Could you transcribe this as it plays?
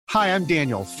Hi, I'm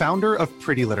Daniel, founder of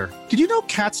Pretty Litter. Did you know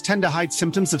cats tend to hide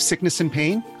symptoms of sickness and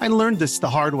pain? I learned this the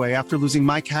hard way after losing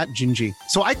my cat, Gingy.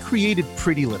 So I created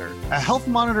Pretty Litter, a health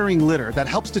monitoring litter that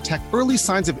helps detect early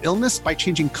signs of illness by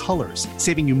changing colors,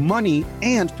 saving you money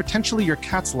and potentially your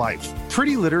cat's life.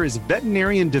 Pretty Litter is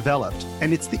veterinarian developed,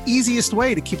 and it's the easiest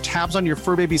way to keep tabs on your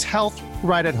fur baby's health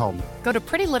right at home. Go to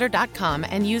prettylitter.com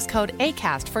and use code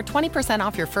ACAST for 20%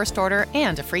 off your first order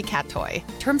and a free cat toy.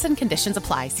 Terms and conditions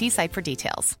apply. See site for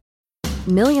details.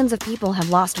 Millions of people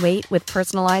have lost weight with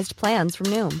personalized plans from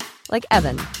Noom. Like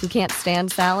Evan, who can't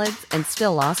stand salads and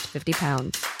still lost 50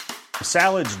 pounds.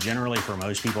 Salads generally for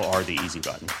most people are the easy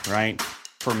button, right?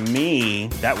 For me,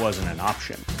 that wasn't an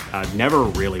option. I never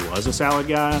really was a salad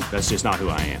guy. That's just not who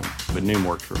I am. But Noom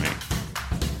worked for me.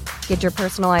 Get your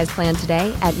personalized plan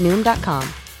today at Noom.com.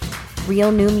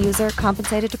 Real Noom user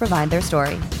compensated to provide their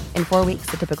story. In 4 weeks,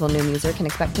 the typical Noom user can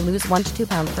expect to lose 1 to 2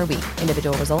 pounds per week.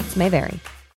 Individual results may vary.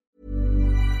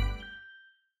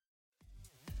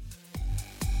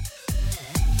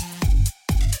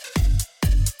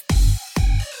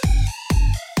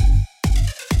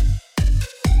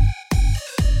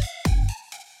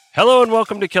 Hello and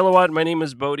welcome to Kilowatt. My name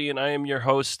is Bodie and I am your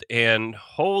host. And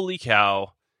holy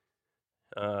cow,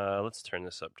 let's turn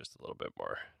this up just a little bit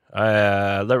more.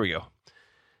 There we go.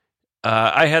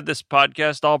 I had this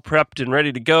podcast all prepped and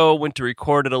ready to go. Went to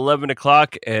record at 11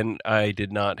 o'clock and I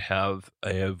did not have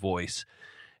a voice.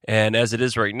 And as it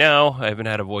is right now, I haven't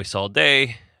had a voice all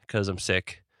day because I'm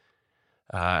sick.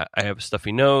 I have a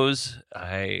stuffy nose.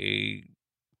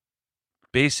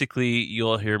 Basically,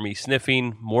 you'll hear me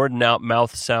sniffing, more than out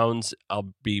mouth sounds.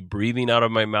 I'll be breathing out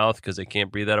of my mouth because I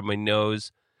can't breathe out of my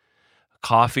nose.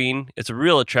 Coughing. It's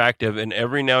real attractive, and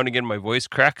every now and again my voice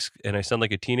cracks and I sound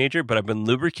like a teenager, but I've been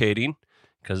lubricating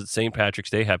because it's St.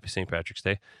 Patrick's Day. Happy St. Patrick's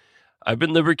Day. I've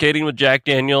been lubricating with Jack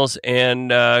Daniels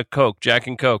and Coke, Jack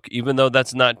and Coke, even though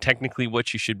that's not technically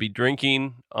what you should be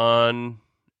drinking on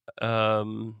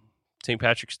St.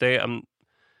 Patrick's Day. I'm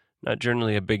not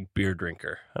generally a big beer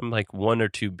drinker. I'm like 1 or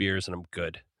 2 beers and I'm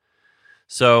good.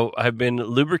 So I've been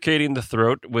lubricating the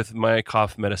throat with my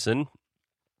cough medicine,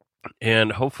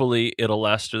 and hopefully it'll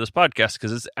last through this podcast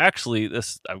because it's actually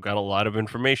this. I've got a lot of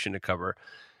information to cover.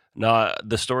 Now,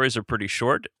 the stories are pretty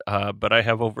short, but I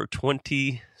have over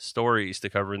 20 stories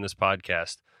to cover in this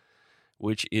podcast,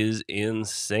 which is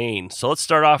insane. So let's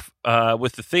start off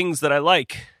with the things that I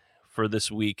like for this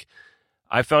week.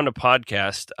 I found a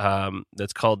podcast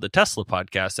that's called the Tesla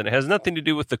Podcast, and it has nothing to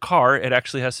do with the car. It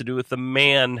actually has to do with the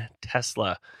man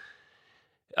Tesla.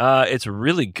 It's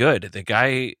really good. The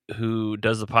guy who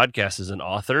does the podcast is an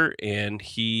author, and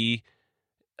he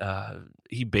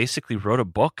basically wrote a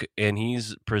book, and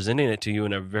he's presenting it to you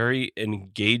in a very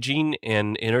engaging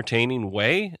and entertaining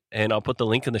way. And I'll put the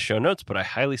link in the show notes, but I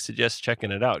highly suggest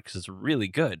checking it out because it's really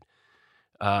good.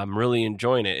 I'm really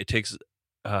enjoying it.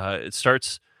 It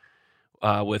starts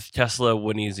with Tesla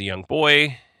when he's a young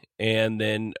boy, and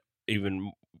then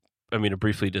it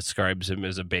briefly describes him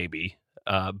as a baby,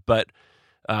 but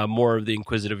more of the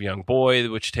inquisitive young boy,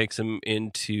 which takes him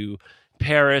into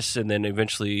Paris and then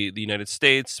eventually the United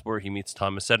States, where he meets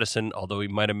Thomas Edison, although he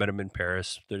might have met him in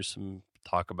Paris. There's some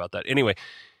talk about that. Anyway,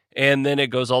 and then it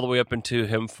goes all the way up into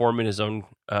him forming his own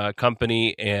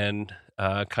company and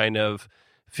kind of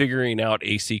figuring out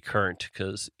AC current,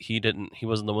 because he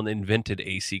wasn't the one that invented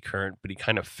AC current, but he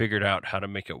kind of figured out how to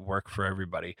make it work for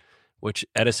everybody, which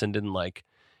Edison didn't like.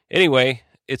 Anyway,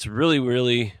 it's really,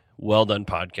 really well done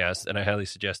podcast, and I highly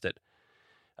suggest it.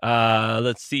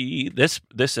 Let's see.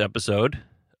 This episode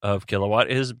of Kilowatt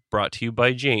is brought to you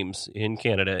by James in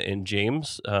Canada. And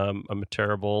James, I'm a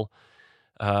terrible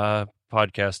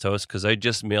podcast host because I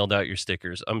just mailed out your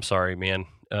stickers. I'm sorry, man.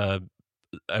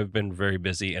 I've been very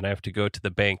busy, and I have to go to I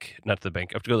have to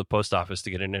go to the post office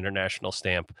to get an international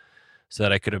stamp so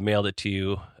that I could have mailed it to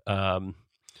you. My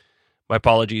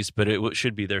apologies, but it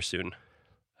should be there soon.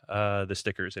 The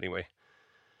stickers, anyway.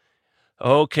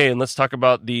 Okay, and let's talk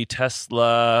about the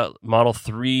Tesla Model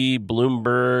 3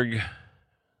 Bloomberg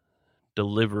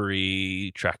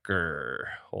delivery tracker.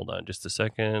 Hold on just a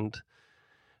second.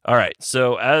 All right,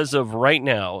 so as of right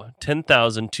now,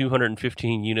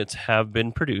 10,215 units have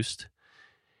been produced,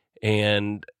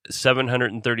 and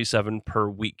 737 per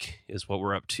week is what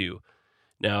we're up to.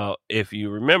 Now, if you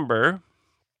remember,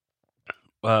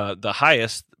 the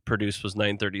highest produced was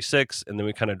 936, and then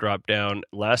we kind of dropped down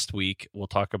last week. We'll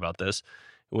talk about this.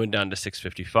 It went down to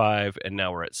 655, and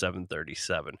now we're at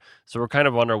 737. So we're kind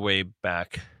of on our way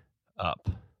back up.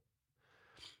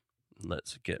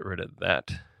 Let's get rid of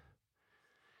that.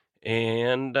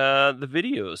 And the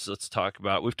videos, let's talk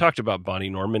about. We've talked about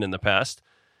Bonnie Norman in the past.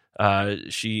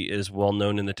 She is well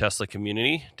known in the Tesla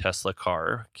community, Tesla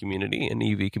car community, and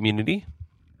EV community.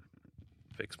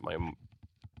 Fix my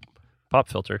pop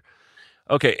filter.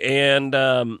 Okay,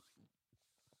 and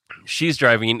she's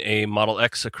driving a Model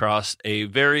X across a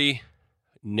very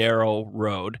narrow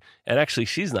road. And actually,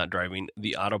 she's not driving.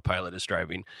 The autopilot is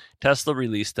driving. Tesla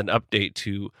released an update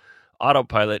to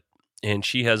autopilot, and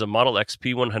she has a Model X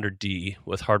P100D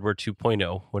with hardware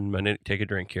 2.0. 1 minute, take a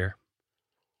drink here.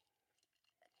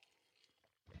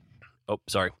 Oh,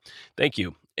 sorry. Thank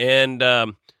you. And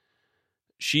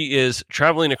she is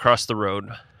traveling across the road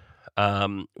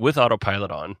with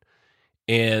autopilot on,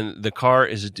 and the car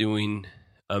is doing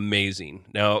amazing.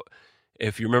 Now,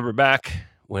 if you remember back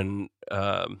when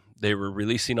they were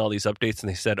releasing all these updates and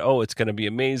they said, oh, it's going to be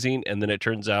amazing, and then it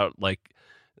turns out like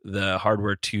the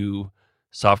hardware 2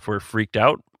 software freaked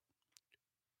out.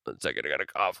 1 second, I got to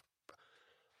cough.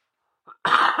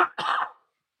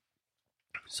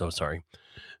 So sorry.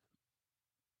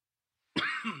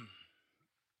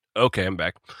 Okay, I'm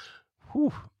back.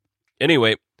 Whew.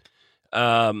 Anyway,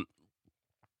 so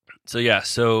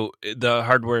the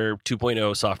hardware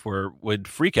 2.0 software would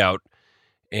freak out,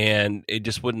 and it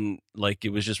just wouldn't, like, it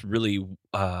was just really didn't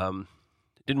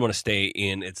want to stay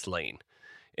in its lane,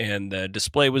 and the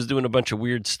display was doing a bunch of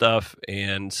weird stuff,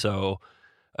 and so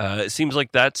it seems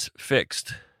like that's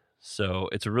fixed. So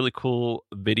it's a really cool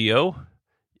video.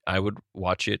 I would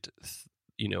watch it,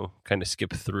 kind of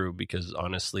skip through, because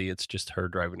honestly, it's just her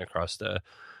driving across a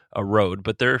road,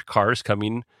 but there are cars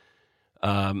coming.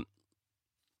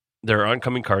 There are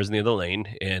oncoming cars in the other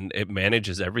lane, and it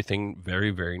manages everything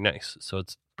very, very nice. So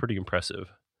it's pretty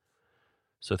impressive.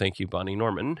 So thank you, Bonnie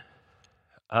Norman.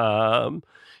 And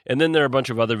then there are a bunch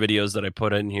of other videos that I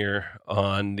put in here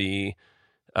on the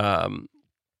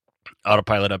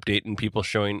autopilot update and people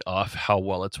showing off how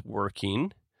well it's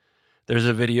working. There's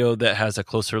a video that has a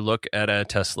closer look at a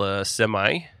Tesla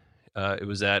Semi. It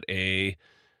was at a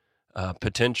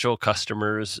potential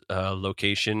customer's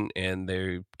location, and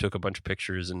they took a bunch of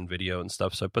pictures and video and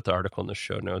stuff. So I put the article in the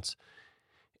show notes.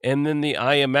 And then the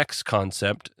IMX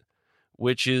concept,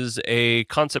 which is a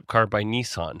concept car by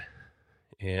Nissan.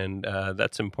 And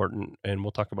that's important, and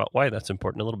we'll talk about why that's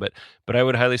important a little bit. But I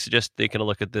would highly suggest taking a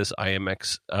look at this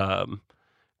IMX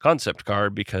concept car,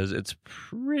 because it's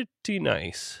pretty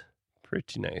nice.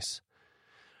 Pretty nice.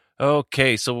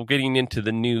 Okay, so we're getting into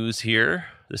the news here.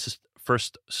 This is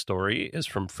first story is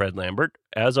from Fred Lambert,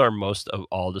 as are most of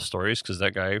all the stories, because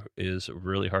that guy is a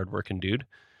really hardworking dude.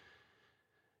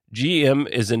 GM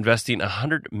is investing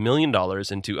 $100 million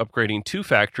into upgrading 2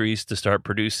 factories to start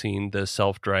producing the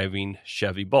self-driving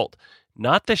Chevy Bolt.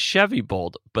 Not the Chevy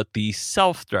Bolt, but the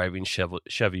self-driving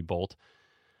Chevy Bolt.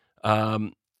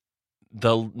 Level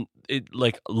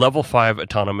 5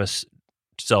 autonomous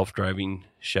self-driving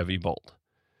Chevy Bolt,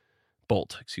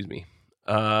 excuse me.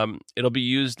 It'll be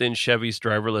used in Chevy's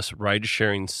driverless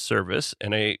ride-sharing service,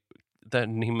 and that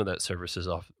name of that service is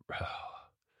off.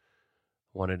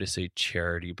 Wanted to say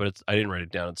charity, but I didn't write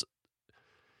it down. It's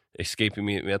escaping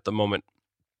me at the moment.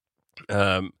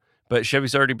 But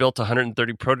Chevy's already built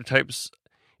 130 prototypes,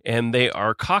 and they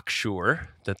are cocksure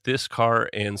that this car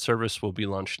and service will be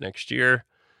launched next year.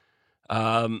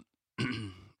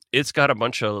 It's got a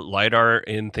bunch of LiDAR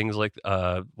and things like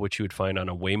what you would find on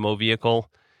a Waymo vehicle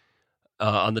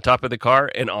on the top of the car.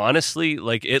 And honestly,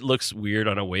 like, it looks weird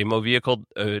on a Waymo vehicle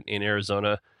in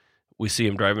Arizona. We see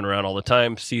them driving around all the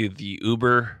time. See the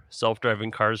Uber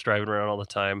self-driving cars driving around all the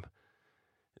time.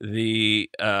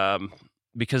 Because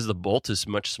the Bolt is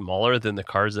much smaller than the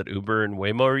cars that Uber and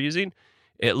Waymo are using,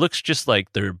 it looks just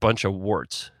like they're a bunch of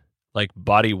warts, like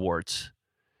body warts.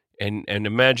 And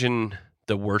imagine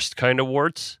the worst kind of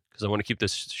warts, because I want to keep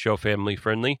this show family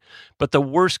friendly. But the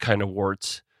worst kind of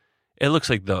warts, it looks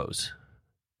like those.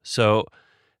 So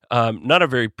not a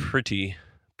very pretty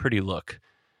look.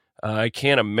 I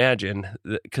can't imagine,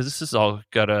 because this is all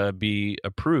got to be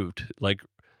approved. Like,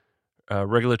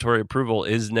 regulatory approval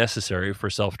is necessary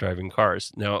for self-driving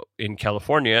cars. Now, in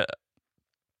California,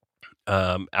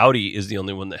 Audi is the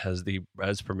only one that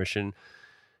has permission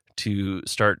to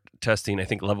start testing, I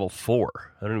think, level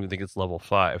 4. I don't even think it's level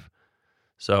 5.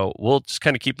 So we'll just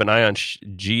kind of keep an eye on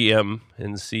GM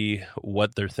and see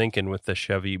what they're thinking with the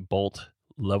Chevy Bolt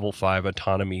level 5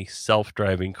 autonomy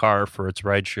self-driving car for its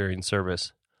ride-sharing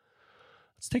service.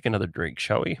 Let's take another drink,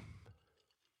 shall we?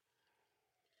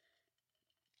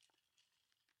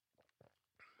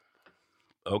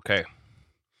 Okay.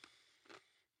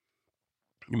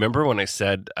 Remember when I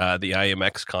said the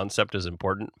IMX concept is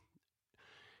important?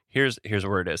 Here's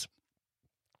where it is.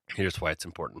 Here's why it's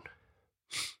important.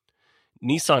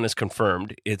 Nissan has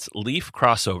confirmed its Leaf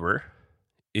crossover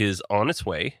is on its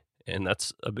way, and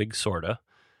that's a big sorta.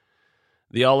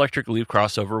 The all-electric Leaf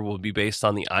crossover will be based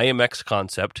on the IMX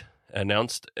concept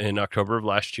announced in October of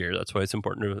last year. That's why it's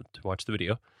important to watch the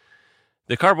video.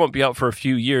 The car won't be out for a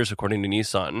few years, according to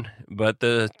Nissan, but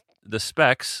the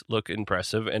specs look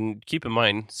impressive. And keep in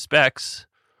mind, specs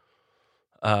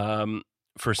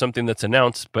for something that's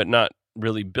announced but not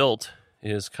really built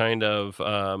is kind of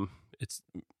it's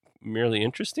merely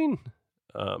interesting.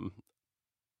 I'm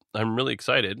really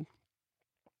excited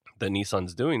that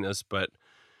Nissan's doing this, but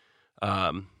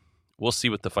we'll see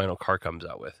what the final car comes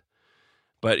out with.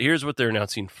 But here's what they're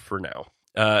announcing for now.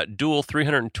 Dual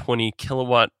 320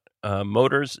 kilowatt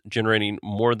motors generating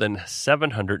more than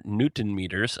 700 Newton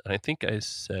meters. And I think I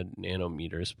said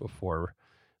nanometers before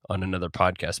on another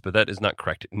podcast, but that is not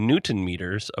correct. Newton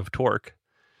meters of torque.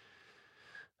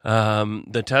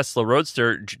 The Tesla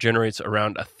Roadster generates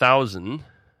around 1,000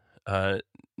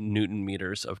 Newton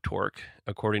meters of torque,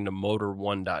 according to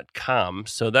Motor1.com.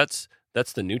 So that's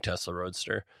the new Tesla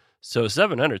Roadster. So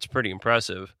 700 is pretty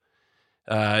impressive.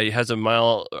 It has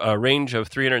a range of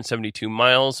 372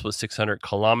 miles with 600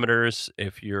 kilometers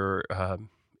if you're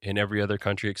in every other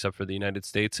country except for the United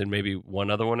States and maybe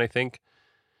one other one, I think.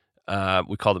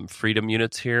 We call them freedom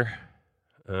units here,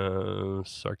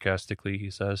 sarcastically,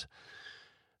 he says.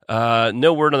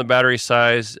 No word on the battery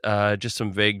size, just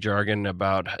some vague jargon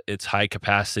about its high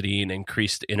capacity and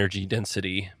increased energy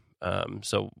density.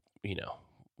 So,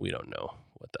 we don't know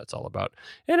what that's all about.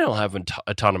 And it'll have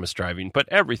autonomous driving, but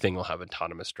everything will have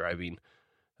autonomous driving,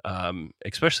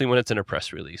 especially when it's in a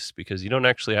press release, because you don't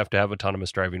actually have to have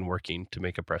autonomous driving working to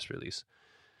make a press release.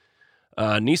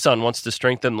 Nissan wants to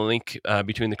strengthen the link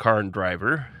between the car and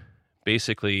driver.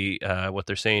 Basically, what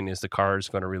they're saying is the car is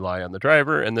going to rely on the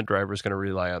driver, and the driver is going to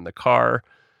rely on the car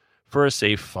for a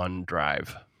safe, fun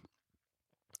drive.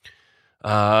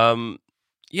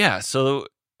 So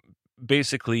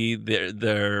basically,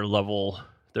 they're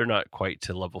not quite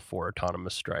to level 4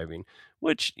 autonomous driving,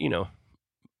 which,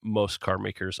 most car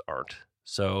makers aren't.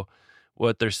 So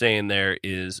what they're saying there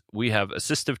is we have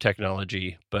assistive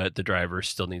technology, but the driver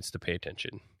still needs to pay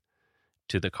attention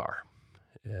to the car,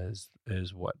 is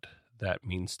what that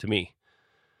means to me.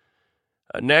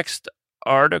 Next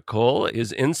article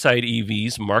is Inside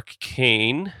EVs, Mark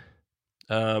Kane.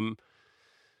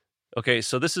 Okay,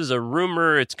 so this is a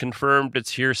rumor. It's confirmed.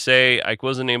 It's hearsay. I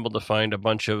wasn't able to find a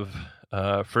bunch of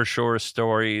for sure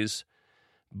stories,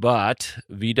 but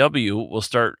VW will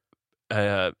start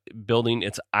building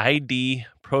its ID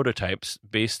prototypes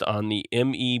based on the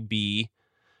MEB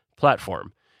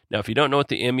platform. Now, if you don't know what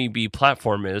the MEB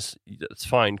platform is, that's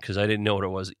fine, because I didn't know what it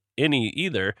was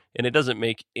either, and it doesn't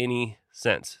make any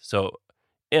sense. So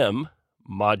M,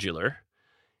 modular,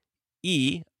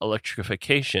 E,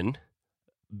 electrification,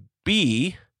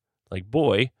 B, like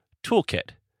boy,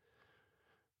 toolkit.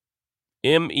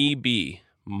 MEB,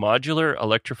 modular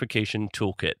electrification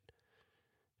toolkit.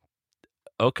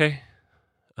 Okay.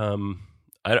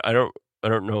 I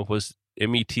don't know. Was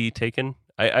MET taken?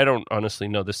 I don't honestly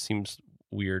know. This seems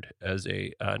weird as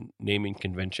a naming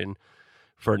convention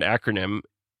for an acronym.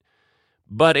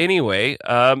 But anyway,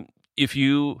 if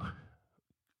you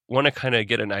want to kind of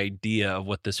get an idea of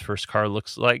what this first car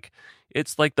looks like,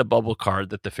 it's like the bubble car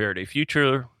that the Faraday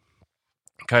Future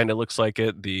kind of looks like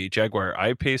it. The Jaguar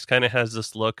I-Pace kind of has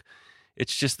this look.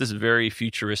 It's just this very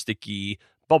futuristic-y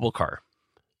bubble car.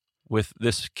 With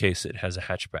this case, it has a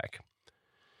hatchback.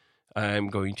 I'm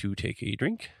going to take a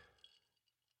drink.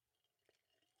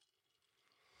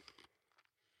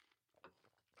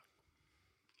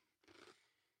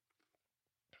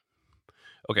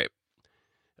 Okay.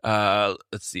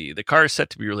 Let's see. The car is set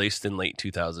to be released in late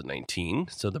 2019,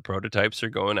 so the prototypes are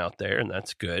going out there, and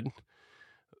that's good.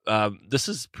 This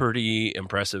is pretty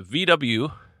impressive.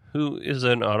 VW, who is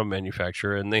an auto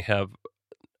manufacturer, and they have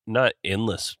not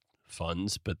endless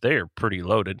funds, but they are pretty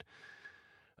loaded.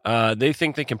 They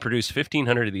think they can produce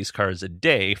 1,500 of these cars a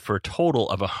day for a total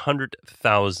of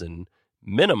 100,000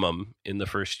 minimum in the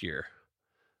first year.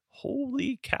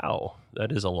 Holy cow,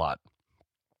 that is a lot.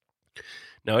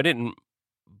 Now, I didn't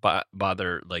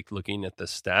bother looking at the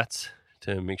stats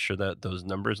to make sure that those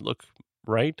numbers look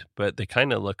right, but they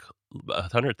kind of look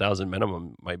 100,000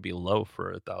 minimum might be low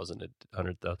for 100,000.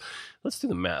 Let's do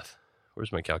the math.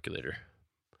 Where's my calculator?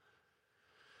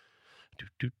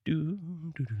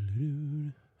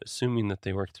 Assuming that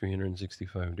they work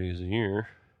 365 days a year,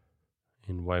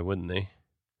 and why wouldn't they?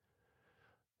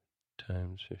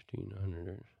 Times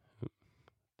 1,500.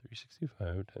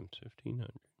 365 times 1,500.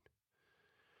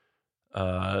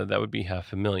 That would be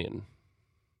 500,000.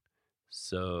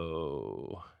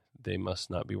 So they must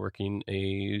not be working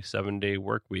a 7-day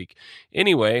work week.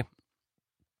 Anyway,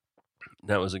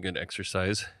 That was a good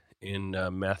exercise in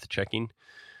math checking.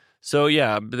 So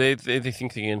yeah, they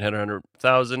think they can hit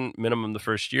 100,000 minimum the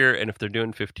first year, and if they're doing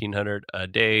 1,500 a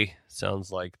day,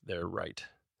 sounds like they're right.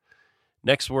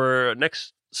 Next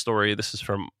story. This is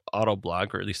from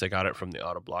Autoblog, or at least I got it from the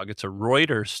Autoblog. It's a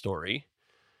Reuters story.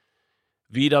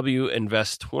 VW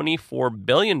invests $24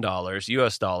 billion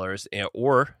US dollars,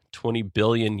 or 20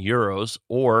 billion euros,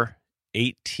 or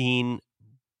 18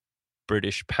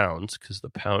 British pounds, because the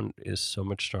pound is so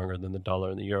much stronger than the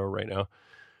dollar and the euro right now.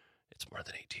 It's more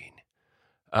than 18.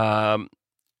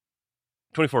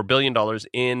 $24 billion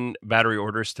in battery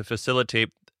orders to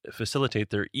facilitate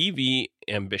their EV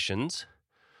ambitions.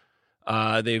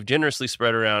 They've generously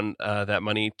spread around that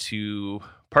money to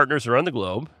partners around the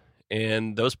globe,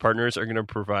 and those partners are going to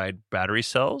provide battery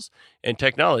cells and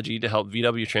technology to help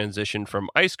VW transition from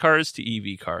ICE cars to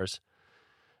EV cars.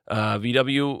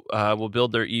 VW will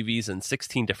build their EVs in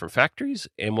 16 different factories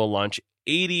and will launch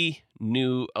 80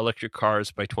 new electric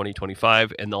cars by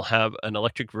 2025, and they'll have an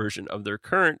electric version of their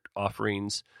current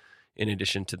offerings in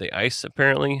addition to the ICE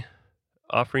apparently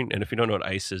offering. And if you don't know what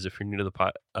ICE is, if you're new to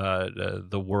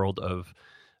the world of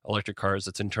electric cars,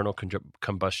 it's internal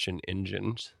combustion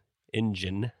engine.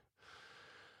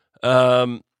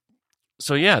 So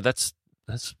yeah, that's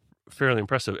fairly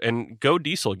impressive. And go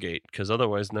Dieselgate, because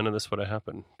otherwise none of this would have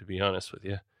happened, to be honest with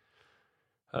you.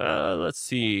 Let's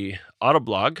see.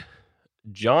 Autoblog,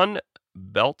 John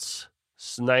Beltz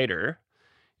Snyder,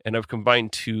 and I've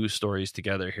combined two stories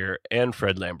together here, and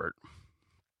Fred Lambert.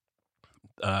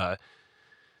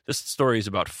 This story is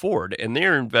about Ford, and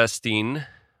they're investing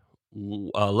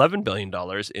 $11 billion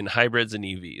in hybrids and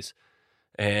EVs.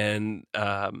 And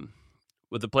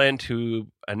with the plan to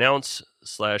announce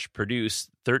and produce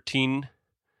 13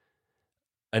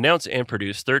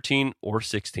 or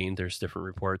 16, there's different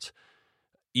reports,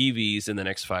 EVs in the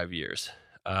next 5 years.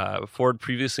 Ford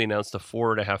previously announced a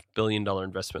 $4.5 billion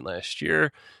investment last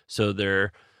year, so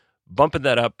they're bumping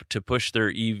that up to push their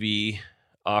EV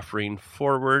offering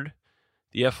forward.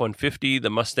 The F-150, the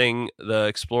Mustang, the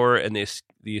Explorer, and the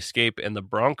Escape, and the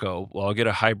Bronco will all get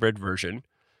a hybrid version.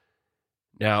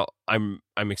 Now, I'm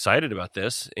excited about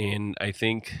this, and I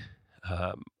think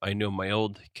I know my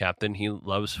old captain. He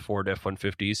loves Ford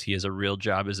F-150s. He has a real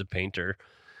job as a painter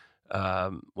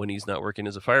when he's not working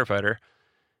as a firefighter,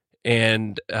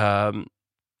 and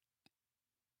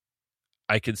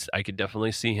I could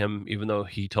definitely see him. Even though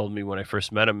he told me when I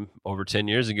first met him over 10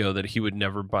 years ago that he would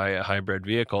never buy a hybrid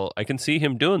vehicle, I can see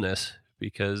him doing this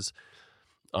because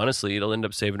honestly, it'll end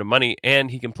up saving him money, and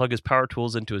he can plug his power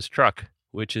tools into his truck,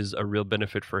 which is a real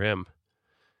benefit for him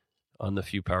on the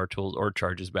few power tools, or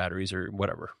charge his batteries or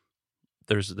whatever.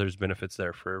 There's benefits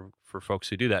there for folks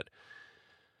who do that.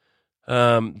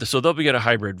 So they'll get a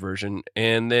hybrid version,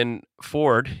 and then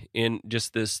Ford, in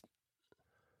just this,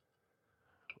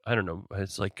 I don't know,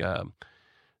 it's like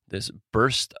this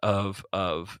burst of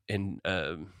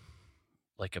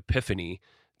like epiphany.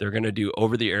 They're going to do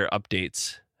over-the-air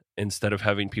updates instead of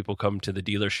having people come to the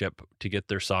dealership to get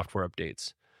their software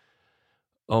updates.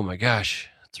 Oh my gosh,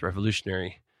 it's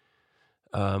revolutionary.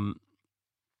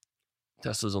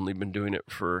 Tesla's only been doing it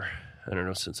for, I don't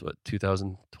know, since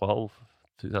 2012,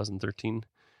 2013.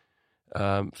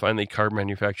 Finally, car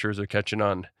manufacturers are catching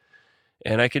on.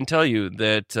 And I can tell you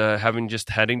that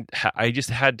I just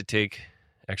had to take,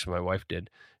 actually my wife did,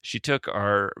 she took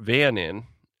our van in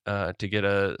to get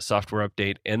a software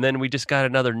update. And then we just got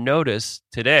another notice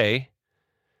today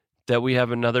that we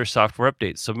have another software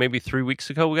update. So maybe 3 weeks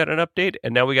ago we got an update,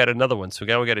 and now we got another one. So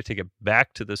now we got to take it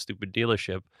back to the stupid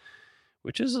dealership,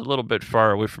 which is a little bit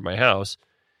far away from my house,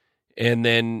 and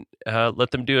then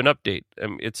let them do an update.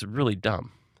 It's really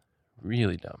dumb.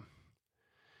 Really dumb.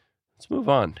 Let's move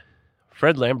on.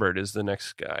 Fred Lambert is the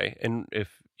next guy. And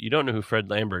if you don't know who Fred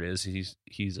Lambert is,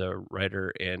 he's a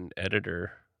writer and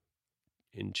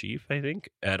editor-in-chief, I think,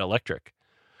 at Electric.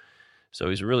 So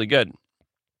he's really good,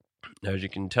 as you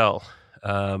can tell.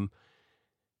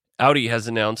 Audi has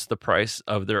announced the price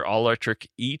of their all-electric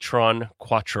e-tron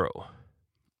Quattro.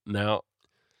 Now,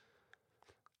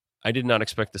 I did not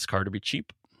expect this car to be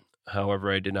cheap.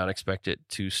 However, I did not expect it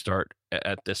to start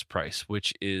at this price,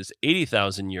 which is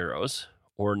 80,000 euros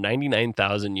or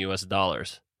 99,000 US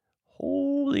dollars.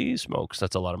 Holy smokes,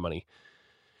 that's a lot of money.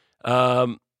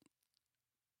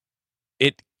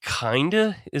 It kind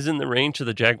of is in the range of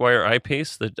the Jaguar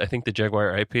I-Pace. I think the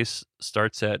Jaguar I-Pace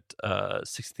starts at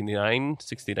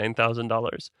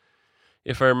 $69,000,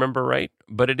 if I remember right.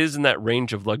 But it is in that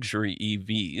range of luxury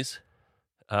EVs.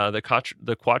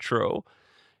 The Quattro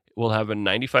will have a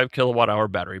 95 kilowatt hour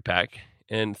battery pack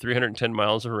and 310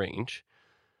 miles of range.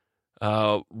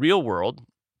 Real world,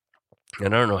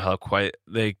 And I don't know how quite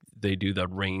they do the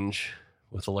range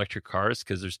with electric cars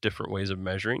because there's different ways of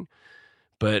measuring.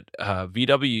 But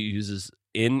VW uses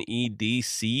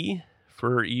NEDC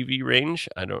for EV range.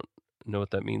 I don't know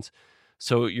what that means.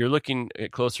 So you're looking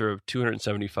at closer of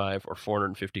 275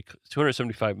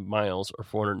 miles or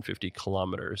 450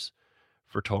 kilometers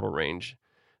for total range.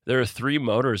 There are 3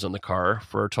 motors on the car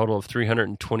for a total of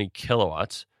 320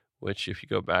 kilowatts, which if you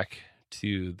go back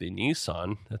to the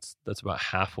Nissan, that's about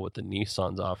half of what the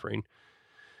Nissan's offering.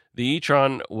 The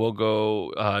e-tron will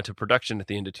go to production at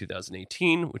the end of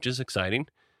 2018, which is exciting.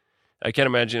 I can't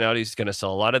imagine Audi's going to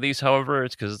sell a lot of these, however.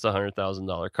 It's because it's a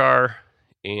 $100,000 car,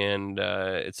 and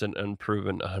it's an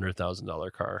unproven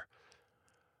 $100,000 car.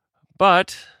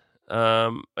 But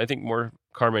I think more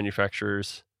car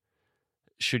manufacturers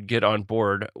should get on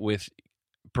board with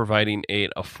providing an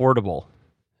affordable,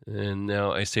 and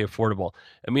now I say affordable,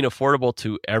 I mean affordable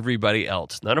to everybody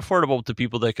else, not affordable to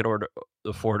people that can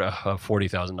afford a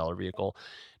 $40,000 vehicle,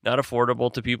 not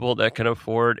affordable to people that can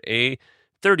afford a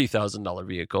 $30,000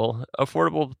 vehicle,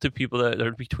 affordable to people that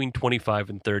are between 25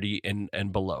 and 30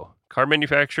 and below. Car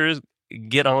manufacturers,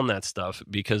 get on that stuff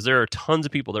because there are tons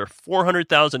of people. There are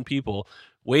 400,000 people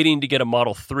waiting to get a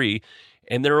Model 3,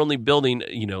 and they're only building,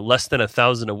 less than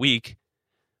 1,000 a week.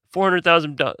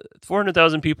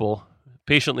 400,000 people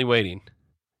patiently waiting,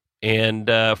 and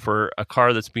for a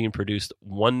car that's being produced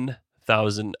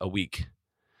 1,000 a week.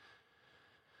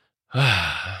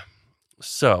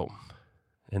 So,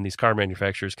 and these car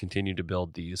manufacturers continue to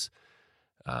build these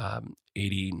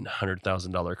 $80,000,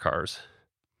 $100,000 cars.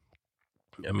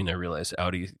 I mean, I realize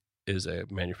Audi is a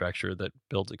manufacturer that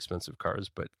builds expensive cars,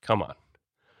 but come on.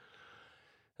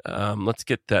 Let's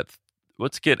get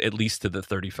at least to the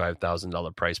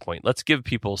 $35,000 price point. Let's give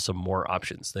people some more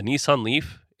options. The Nissan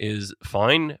Leaf is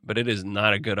fine, but it is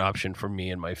not a good option for me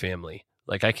and my family.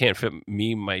 Like, I can't fit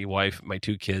me, my wife, my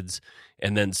 2 kids,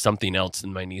 and then something else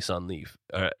in my Nissan Leaf.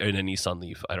 In a Nissan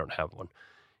Leaf, I don't have one.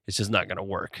 It's just not going to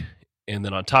work. And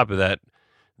then on top of that,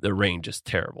 the range is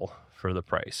terrible for the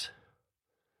price.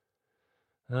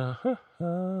 So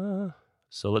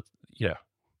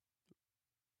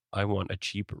I want a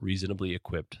cheap, reasonably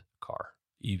equipped car,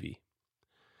 EV.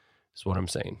 Is what I'm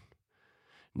saying.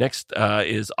 Next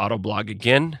is Autoblog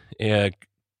again,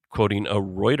 quoting a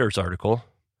Reuters article.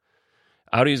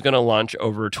 Audi is going to launch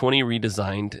over 20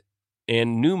 redesigned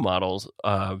and new models,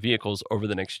 vehicles over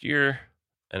the next year.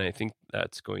 And I think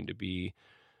that's going to be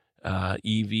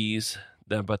EVs.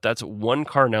 But that's one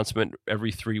car announcement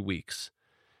every 3 weeks.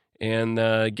 And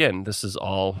again, this is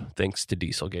all thanks to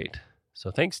Dieselgate. So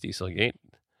thanks, Dieselgate.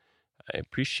 I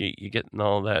appreciate you getting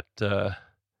all that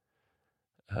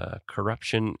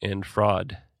corruption and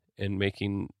fraud and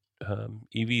making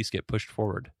EVs get pushed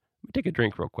forward. Let me take a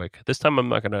drink real quick. This time I'm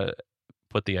not going to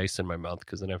put the ice in my mouth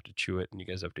because then I have to chew it and you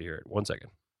guys have to hear it. 1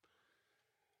 second.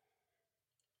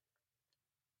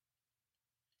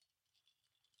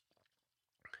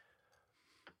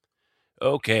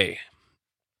 Okay.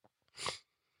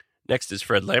 Next is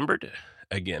Fred Lambert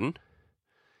again.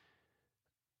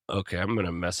 Okay, I'm going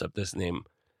to mess up this name.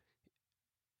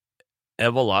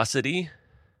 Evolocity.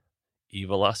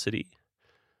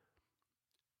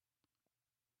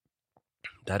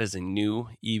 That is a new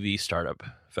EV startup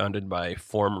founded by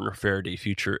former Faraday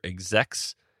Future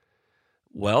execs.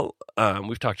 Well,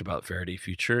 we've talked about Faraday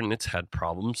Future and it's had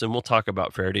problems, and we'll talk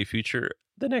about Faraday Future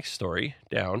the next story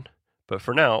down. But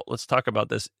for now, let's talk about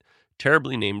this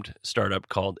terribly named startup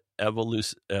called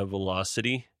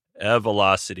Evolocity.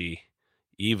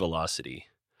 Evolocity.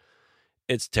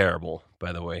 It's terrible,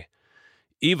 by the way.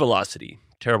 Evolocity,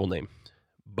 terrible name.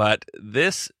 But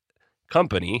this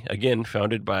company, again,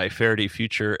 founded by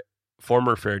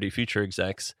former Faraday Future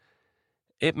execs,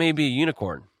 it may be a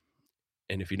unicorn.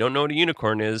 And if you don't know what a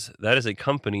unicorn is, that is a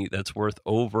company that's worth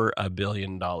over $1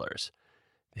 billion.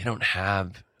 They don't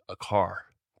have a car.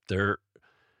 They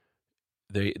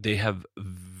have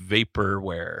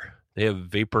vaporware. They have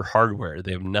vapor hardware.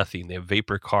 They have nothing. They have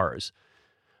vapor cars.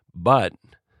 But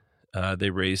they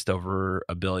raised over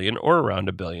 $1 billion or around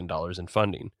 $1 billion in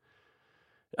funding.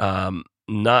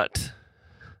 Not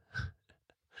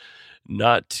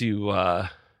to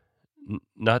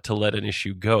let an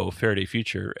issue go, Faraday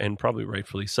Future, and probably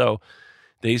rightfully so,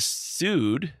 they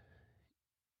sued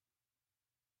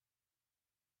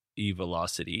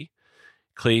Evolocity,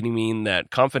 claiming that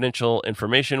confidential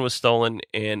information was stolen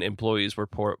and employees were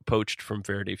poached from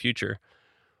Faraday Future.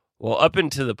 Well, up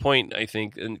until the point, I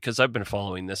think, because I've been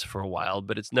following this for a while,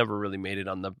 but it's never really made it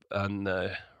on the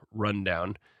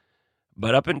rundown.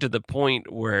 But up until the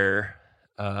point where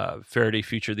Faraday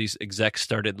Future, these execs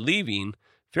started leaving,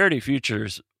 Faraday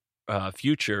Future's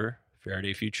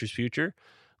Faraday Future's future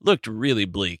looked really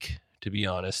bleak, to be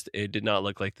honest. It did not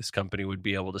look like this company would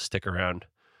be able to stick around.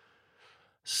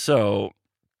 So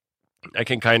I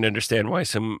can kind of understand why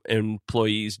some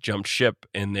employees jumped ship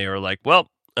and they were like, well,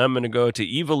 I'm going to go to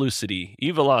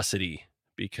eVelocity,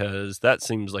 because that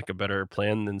seems like a better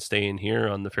plan than staying here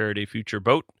on the Faraday Future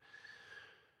boat.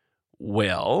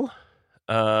 Well,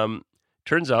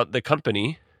 turns out the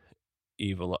company,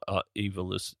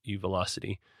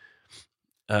 eVelocity,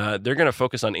 they're going to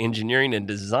focus on engineering and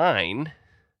design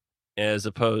as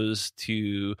opposed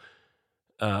to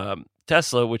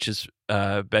Tesla, which is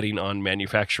betting on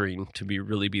manufacturing to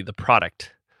really be the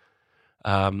product.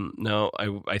 No,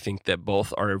 I think that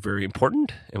both are very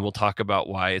important, and we'll talk about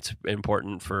why it's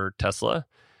important for Tesla,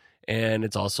 and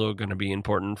it's also going to be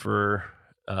important for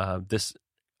this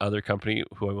other company,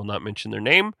 who I will not mention their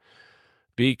name,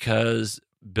 because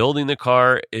building the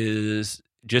car is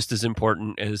just as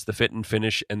important as the fit and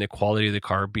finish and the quality of the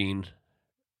car being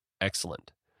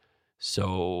excellent.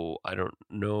 So I don't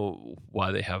know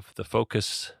why they have the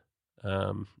Focus.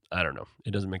 I don't know.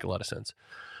 It doesn't make a lot of sense.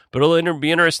 But it'll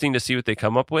be interesting to see what they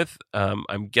come up with.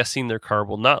 I'm guessing their car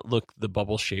will not look the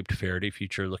bubble-shaped Faraday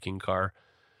Future-looking car.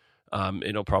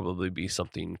 It'll probably be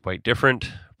something quite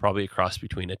different, probably a cross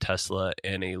between a Tesla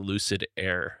and a Lucid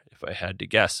Air, if I had to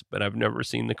guess. But I've never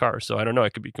seen the car, so I don't know. I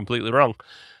could be completely wrong.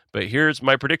 But here's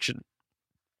my prediction.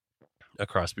 A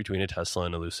cross between a Tesla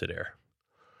and a Lucid Air.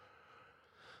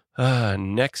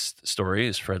 Next story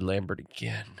is Fred Lambert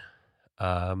again.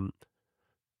 And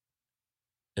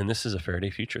this is a Faraday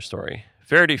Future story.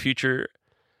 Faraday Future,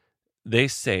 they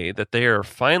say that they are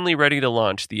finally ready to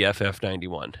launch the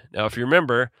FF91. Now, if you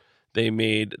remember, they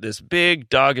made this big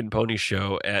dog and pony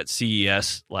show at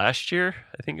CES last year,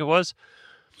 I think it was.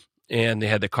 And they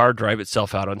had the car drive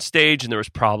itself out on stage, and there was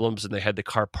problems, and they had the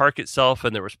car park itself,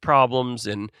 and there was problems,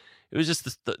 and it was just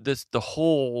the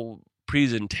whole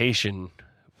presentation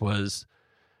was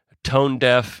tone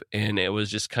deaf, and it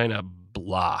was just kind of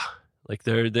blah. Like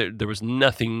there was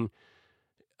nothing,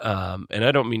 and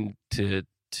I don't mean to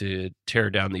tear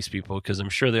down these people, because I'm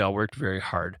sure they all worked very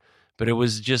hard, but it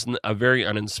was just a very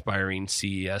uninspiring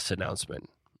CES announcement.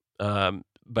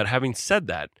 But having said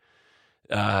that,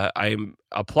 I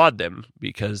applaud them,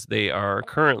 because they are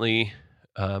currently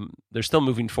they're still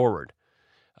moving forward.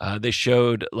 They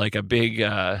showed like a big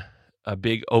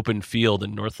open field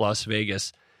in North Las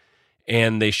Vegas,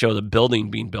 and they show the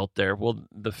building being built there. Well,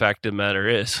 the fact of the matter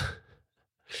is,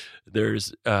 there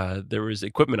was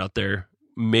equipment out there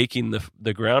making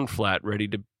the ground flat, ready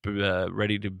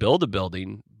to build a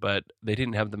building, but they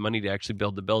didn't have the money to actually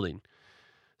build the building.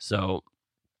 So,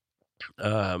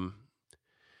 yeah,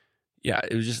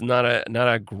 it was just not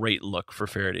a great look for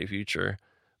Faraday Future.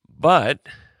 But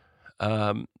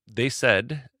they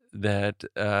said that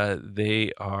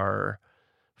they are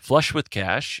flush with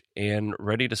cash and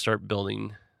ready to start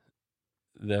building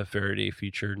the Faraday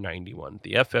Future 91,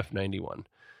 the FF91.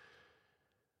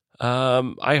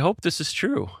 I hope this is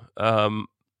true.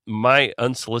 My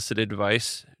unsolicited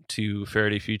advice to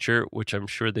Faraday Future, which I'm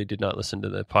sure they did not listen to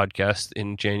the podcast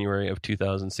in January of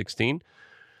 2016,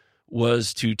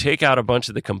 was to take out a bunch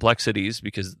of the complexities,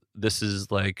 because this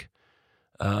is like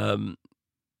the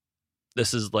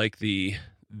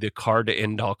car to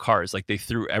end all cars. Like, they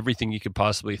threw everything you could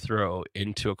possibly throw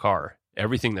into a car.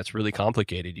 Everything that's really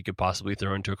complicated you could possibly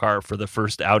throw into a car for the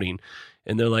first outing.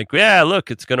 And they're like, yeah, look,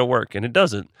 it's going to work. And it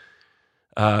doesn't.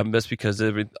 That's because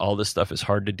all this stuff is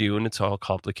hard to do, and it's all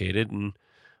complicated. And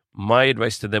my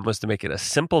advice to them was to make it a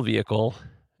simple vehicle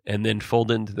and then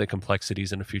fold into the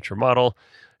complexities in a future model.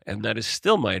 And that is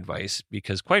still my advice,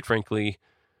 because quite frankly,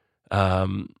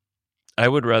 I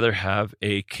would rather have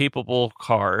a capable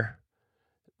car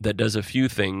that does a few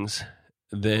things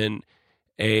than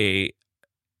a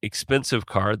expensive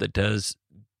car that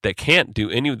can't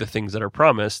do any of the things that are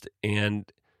promised, and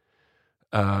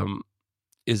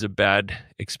is a bad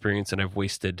experience, and I've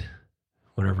wasted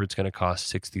whatever it's going to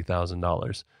cost,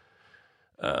 $60,000.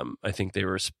 I think they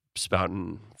were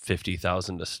spouting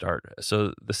 $50,000 to start.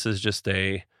 So this is just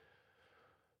I'm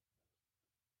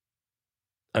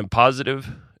positive,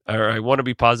 or I want to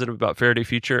be positive about Faraday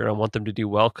Future, and I want them to do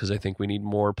well, because I think we need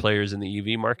more players in the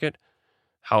EV market.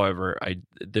 However,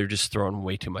 they're just throwing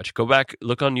way too much. Go back,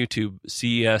 look on YouTube,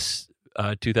 CES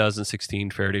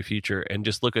 2016 Faraday Future, and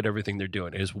just look at everything they're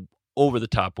doing. It is over the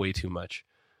top, way too much.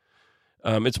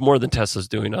 It's more than Tesla's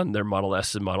doing on their Model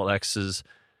S and Model X's.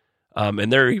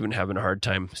 And they're even having a hard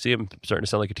time. See, I'm starting to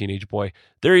sound like a teenage boy.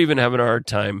 They're even having a hard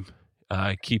time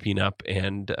keeping up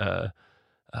and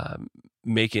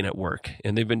making it work.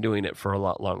 And they've been doing it for a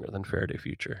lot longer than Faraday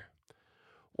Future.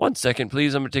 1 second,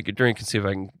 please. I'm going to take a drink and see if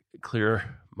I can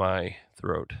clear my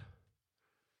throat.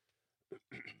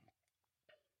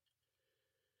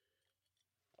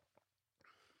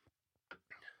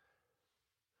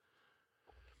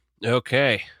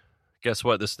 Okay. Guess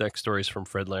what? This next story is from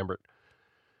Fred Lambert.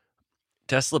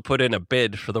 Tesla put in a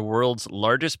bid for the world's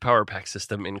largest power pack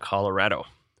system in Colorado.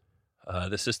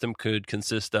 The system could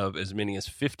consist of as many as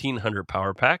 1,500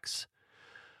 power packs.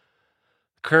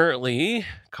 Currently,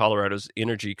 Colorado's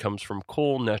energy comes from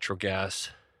coal and natural gas,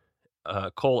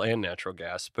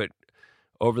 but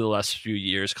over the last few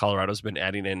years, Colorado's been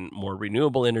adding in more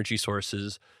renewable energy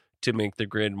sources to make the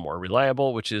grid more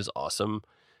reliable, which is awesome.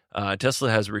 Tesla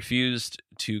has refused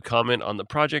to comment on the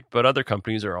project, but other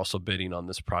companies are also bidding on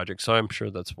this project, so I'm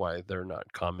sure that's why they're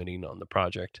not commenting on the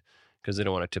project, because they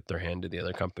don't want to tip their hand to the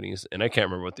other companies. And I can't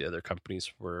remember what the other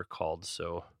companies were called,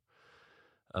 so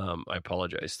I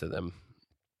apologize to them.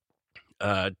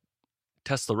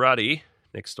 Teslarati,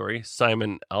 next story,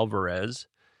 Simon Alvarez.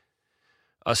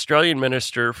 Australian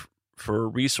Minister for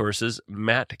Resources,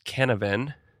 Matt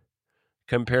Canavan,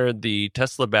 compared the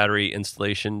Tesla battery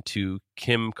installation to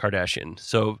Kim Kardashian.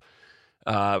 So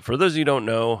for those of you who don't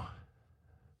know,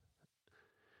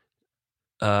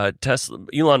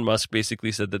 Elon Musk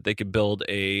basically said that they could build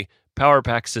a power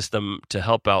pack system to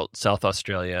help out South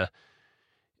Australia.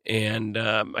 And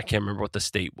I can't remember what the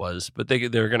state was, but they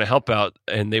were going to help out,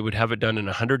 and they would have it done in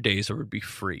 100 days or it would be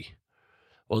free.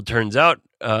 Well, it turns out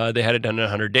they had it done in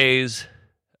 100 days.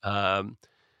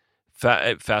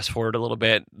 Fast forward a little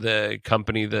bit, the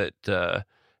company that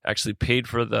actually paid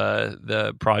for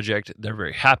the project, they're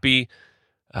very happy.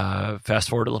 Fast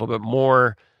forward a little bit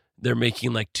more, they're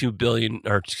making like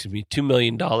 $2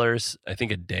 million, I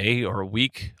think, a day or a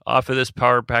week off of this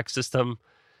power pack system.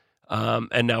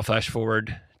 And now flash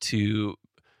forward to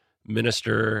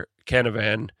Minister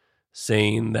Canavan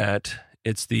saying that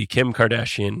it's the Kim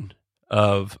Kardashian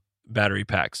of battery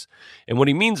packs. And what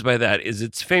he means by that is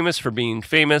it's famous for being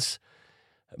famous,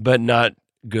 but not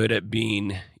good at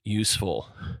being useful,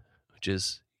 which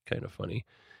is kind of funny.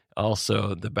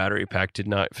 Also, the battery pack did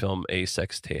not film a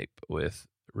sex tape with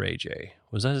Ray J.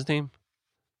 Was that his name?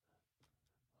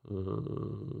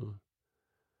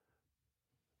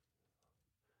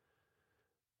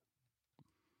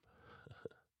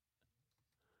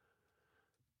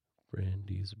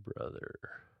 Brandy's brother.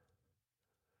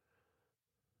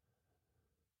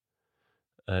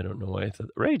 I don't know why I thought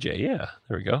Ray J. Yeah,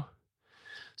 there we go.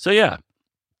 So yeah.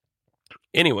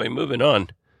 Anyway, moving on.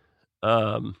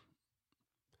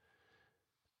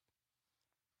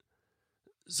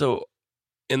 So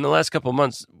in the last couple of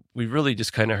months, we've really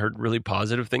just kind of heard really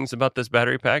positive things about this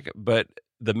battery pack, but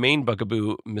the main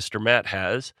bugaboo Mr. Matt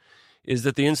has is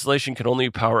that the installation can only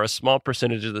power a small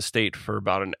percentage of the state for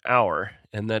about an hour,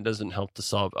 and that doesn't help to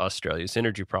solve Australia's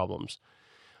energy problems.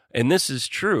 And this is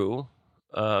true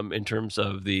in terms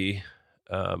of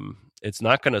it's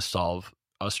not going to solve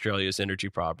Australia's energy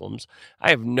problems. I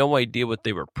have no idea what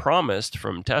they were promised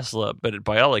from Tesla, but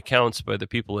by all accounts, by the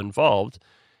people involved,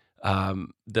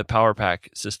 the power pack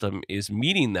system is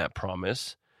meeting that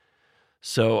promise.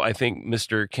 So I think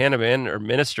Mr. Canavan or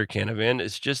Minister Canavan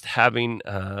is just having,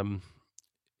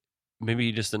 maybe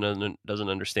he just doesn't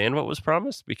understand what was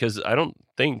promised, because I don't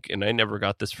think, and I never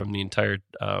got this from the entire,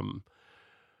 all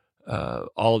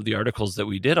of the articles that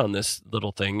we did on this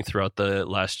little thing throughout the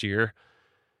last year.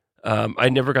 I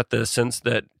never got the sense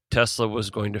that Tesla was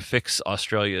going to fix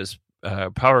Australia's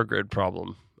power grid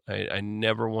problem. I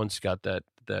never once got that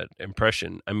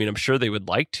impression. I mean, I'm sure they would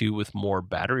like to with more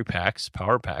battery packs,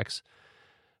 power packs,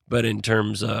 but in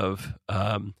terms of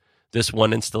this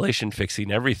one installation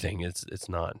fixing everything, it's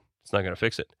not going to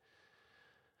fix it.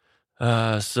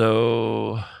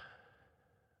 So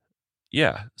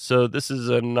this is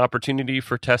an opportunity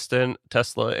for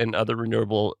Tesla and other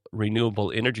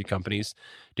renewable energy companies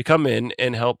to come in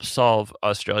and help solve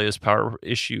Australia's power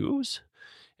issues.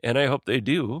 And I hope they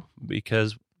do,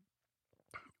 because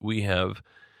we have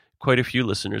quite a few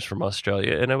listeners from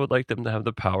Australia, and I would like them to have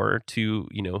the power to,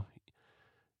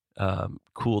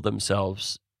 cool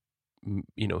themselves,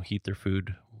 heat their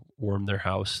food, warm their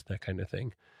house, that kind of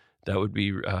thing. That would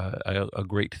be a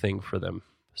great thing for them.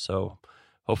 So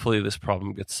hopefully this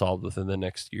problem gets solved within the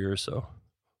next year or so.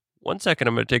 1 second,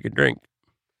 I'm going to take a drink.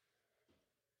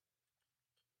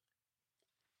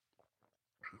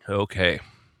 Okay.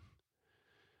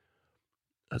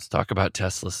 Let's talk about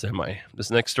Tesla Semi.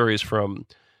 This next story is from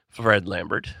Fred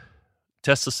Lambert.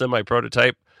 Tesla Semi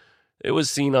prototype. It was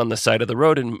seen on the side of the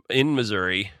road in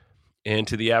Missouri, and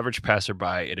to the average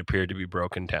passerby, it appeared to be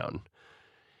broken down.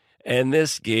 And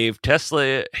this gave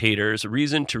Tesla haters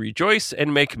reason to rejoice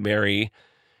and make merry.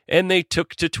 And they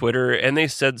took to Twitter and they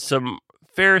said some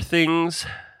fair things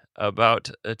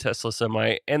about a Tesla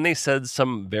Semi, and they said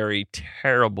some very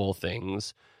terrible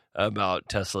things about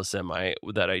Tesla Semi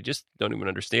that I just don't even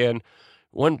understand.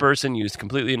 One person used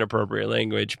completely inappropriate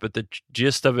language, but the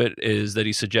gist of it is that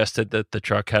he suggested that the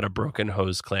truck had a broken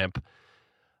hose clamp.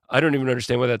 I don't even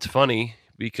understand why that's funny,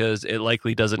 because it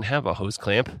likely doesn't have a hose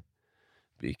clamp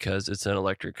because it's an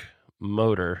electric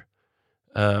motor.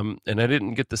 And I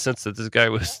didn't get the sense that this guy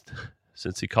was,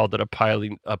 since he called it a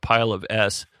pile of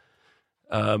S,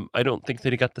 I don't think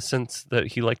that he got the sense that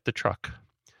he liked the truck.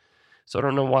 So I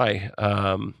don't know why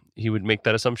he would make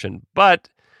that assumption. But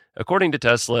according to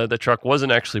Tesla, the truck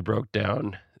wasn't actually broke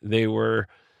down. They were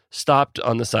stopped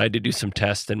on the side to do some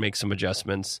tests and make some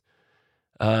adjustments.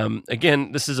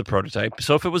 Again, this is a prototype.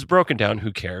 So if it was broken down,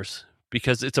 who cares?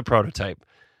 Because it's a prototype.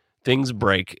 Things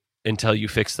break until you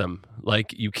fix them.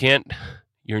 Like,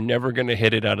 you're never going to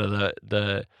hit it out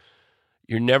of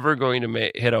you're never going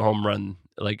to hit a home run.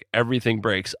 Like, everything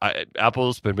breaks.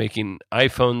 Apple's been making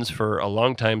iPhones for a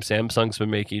long time. Samsung's been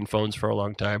making phones for a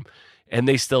long time, and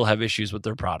they still have issues with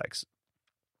their products.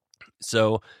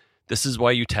 So this is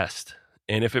why you test.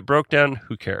 And if it broke down,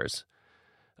 who cares?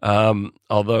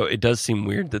 Although it does seem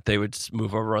weird that they would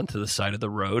move over onto the side of the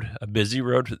road, a busy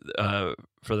road,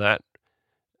 for that,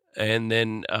 and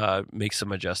then make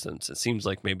some adjustments. It seems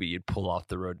like maybe you'd pull off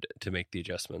the road to make the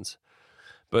adjustments.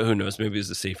 But who knows? Maybe it's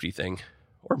a safety thing.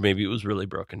 Or maybe it was really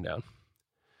broken down.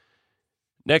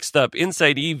 Next up,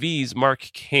 Inside EV's Mark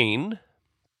Kane.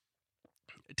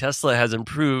 Tesla has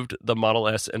improved the Model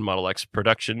S and Model X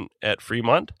production at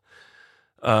Fremont.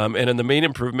 And the main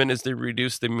improvement is they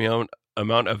reduced the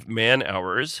amount of man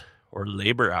hours or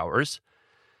labor hours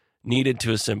needed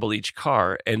to assemble each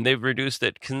car, and they've reduced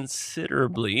it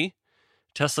considerably.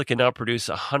 Tesla can now produce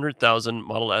 100,000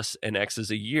 Model S and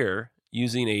X's a year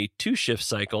using a 2-shift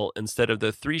cycle instead of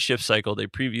the 3-shift cycle they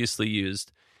previously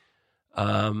used.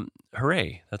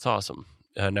 Hooray, that's awesome.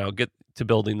 Now get to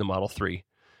building the Model 3.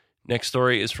 Next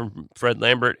story is from Fred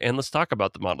Lambert, and let's talk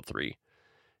about the Model 3.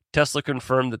 Tesla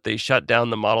confirmed that they shut down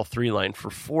the Model 3 line for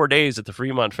 4 days at the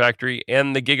Fremont factory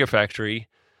and the Gigafactory.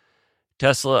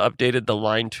 Tesla updated the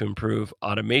line to improve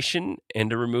automation and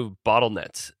to remove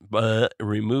bottlenecks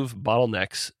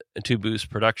to boost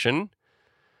production.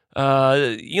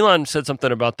 Elon said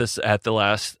something about this at the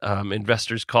last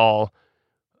investors call.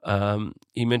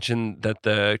 He mentioned that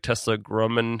the Tesla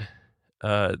Grumman,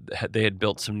 they had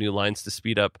built some new lines to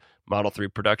speed up Model 3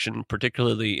 production,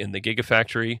 particularly in the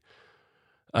Gigafactory.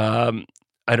 I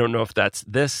don't know if that's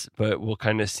this, but we'll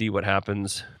kind of see what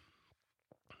happens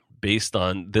based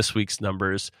on this week's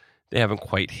numbers. They haven't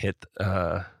quite hit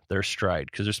their stride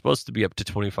because they're supposed to be up to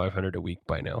 2,500 a week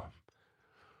by now.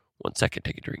 1 second,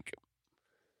 take a drink.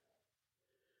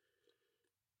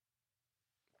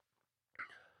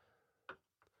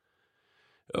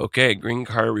 Okay, Green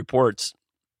Car reports.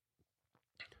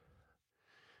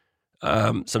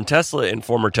 Some Tesla and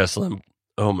former Tesla.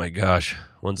 Oh my gosh.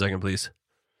 1 second, please.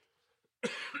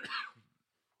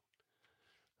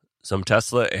 Some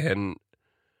Tesla and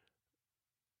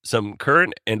some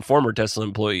current and former Tesla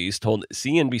employees told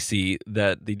CNBC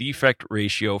that the defect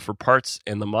ratio for parts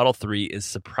in the Model 3 is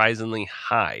surprisingly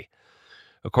high.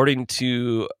 According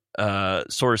to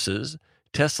sources,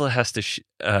 Tesla has to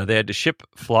they had to ship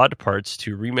flawed parts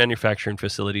to remanufacturing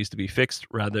facilities to be fixed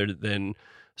rather than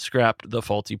scrap the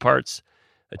faulty parts.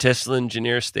 A Tesla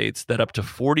engineer states that up to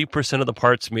 40% of the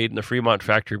parts made in the Fremont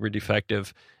factory were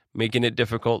defective, making it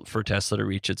difficult for Tesla to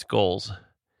reach its goals.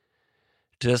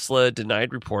 Tesla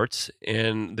denied reports,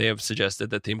 and they have suggested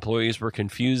that the employees were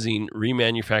confusing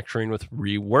remanufacturing with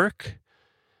rework.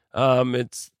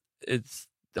 It's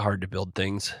hard to build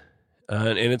things,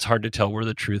 and it's hard to tell where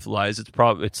the truth lies. It's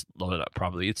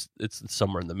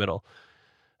somewhere in the middle.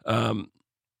 But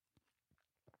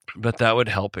that would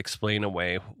help explain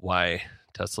away why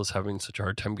Tesla's having such a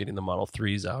hard time getting the Model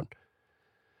 3s out.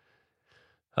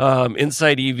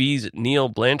 Inside EV's Neil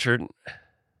Blanchard,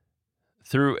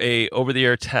 through a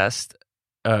over-the-air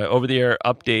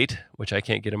update, which I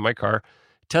can't get in my car,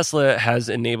 Tesla has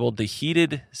enabled the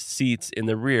heated seats in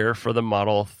the rear for the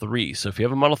Model 3. So if you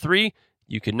have a Model 3,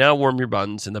 you can now warm your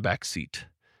buns in the back seat.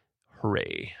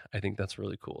 Hooray. I think that's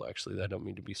really cool, actually. I don't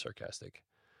mean to be sarcastic.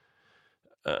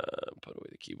 Put away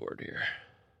the keyboard here.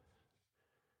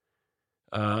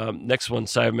 Next one,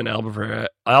 Simon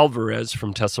Alvarez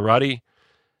from Teslarati.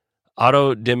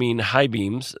 Auto-dimming high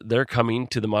beams, they're coming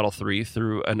to the Model 3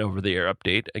 through an over-the-air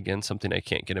update. Again, something I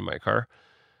can't get in my car,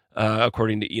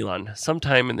 according to Elon.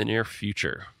 Sometime in the near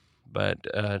future, but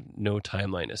no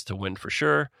timeline as to when for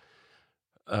sure.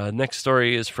 Next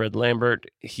story is Fred Lambert.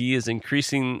 He is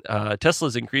increasing, Tesla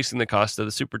is increasing the cost of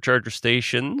the supercharger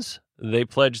stations. They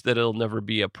pledge that it'll never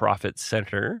be a profit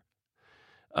center,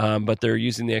 but they're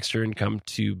using the extra income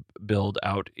to build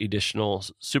out additional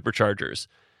superchargers.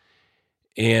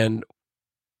 And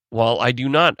while I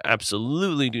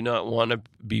absolutely do not want to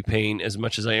be paying as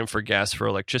much as I am for gas for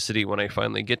electricity when I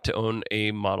finally get to own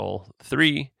a Model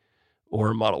 3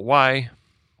 or Model Y,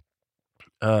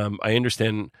 I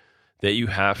understand that you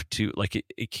have to,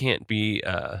 it can't be,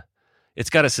 it's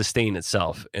got to sustain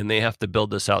itself. And they have to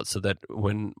build this out so that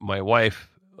when my wife,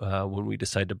 when we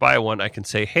decide to buy one, I can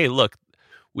say, hey, look,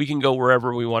 we can go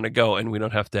wherever we want to go and we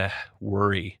don't have to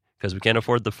worry because we can't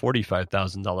afford the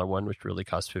 $45,000 one, which really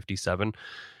costs $57,000.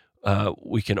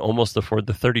 We can almost afford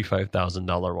the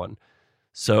 $35,000 one.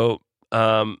 So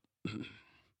it's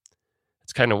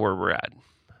kind of where we're at.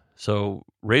 So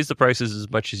raise the prices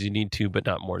as much as you need to, but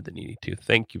not more than you need to.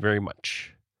 Thank you very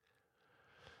much.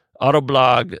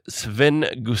 Autoblog Sven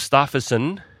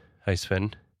Gustafsson. Hi,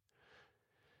 Sven.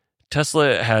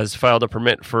 Tesla has filed a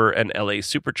permit for an LA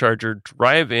supercharger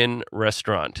drive-in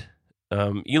restaurant.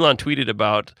 Elon tweeted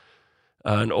about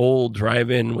an old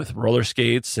drive-in with roller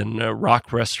skates and a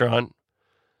rock restaurant.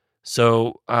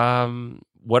 So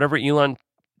whatever Elon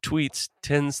tweets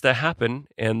tends to happen,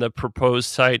 and the proposed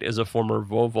site is a former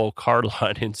Volvo car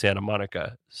lot in Santa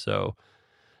Monica. So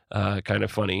kind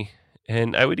of funny.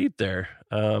 And I would eat there.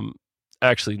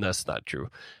 Actually, that's not true.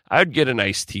 I'd get an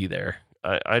iced tea there.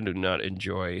 I do not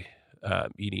enjoy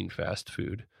eating fast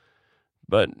food,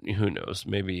 but who knows?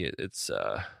 Maybe it's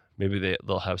maybe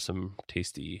they'll have some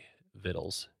tasty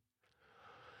vittles.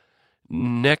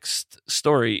 Next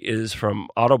story is from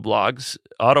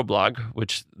Autoblog,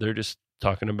 which they're just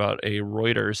talking about a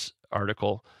Reuters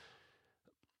article.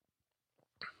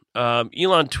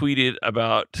 Elon tweeted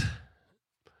about,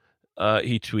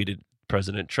 he tweeted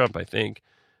President Trump, I think,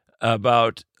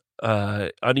 about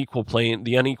the unequal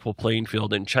playing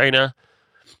field in China.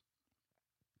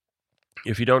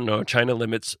 If you don't know, China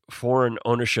limits foreign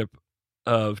ownership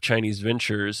of Chinese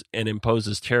ventures and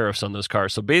imposes tariffs on those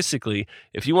cars. So basically,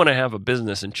 if you want to have a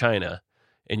business in China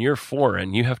and you're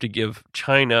foreign, you have to give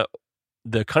China,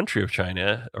 the country of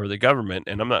China, or the government,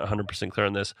 and I'm not 100% clear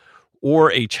on this,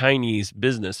 or a Chinese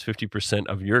business, 50%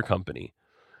 of your company.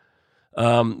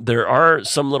 There are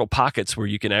some little pockets where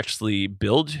you can actually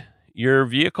build your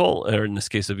vehicle, or in this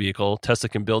case, a vehicle. Tesla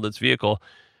can build its vehicle,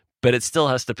 but it still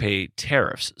has to pay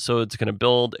tariffs. So it's going to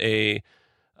build a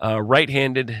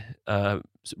right-handed,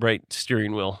 right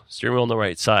steering wheel on the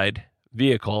right side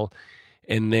vehicle,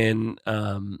 and then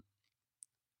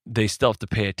they still have to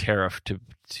pay a tariff to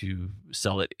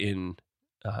sell it in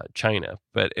China.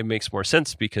 But it makes more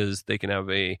sense because they can have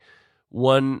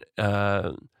one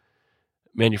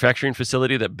manufacturing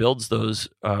facility that builds those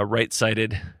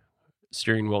right-sided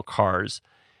steering wheel cars,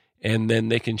 and then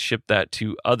they can ship that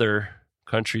to other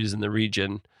countries in the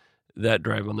region that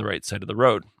drive on the right side of the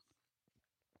road.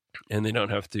 And they don't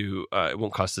have to, it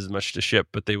won't cost as much to ship,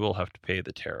 but they will have to pay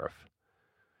the tariff.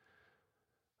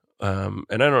 And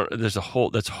that's a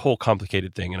whole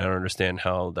complicated thing, and I don't understand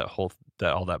how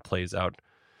all that plays out,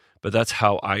 but that's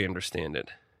how I understand it.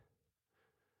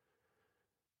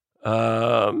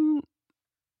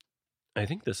 I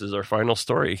think this is our final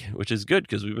story, which is good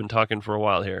because we've been talking for a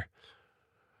while here.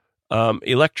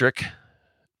 Electric,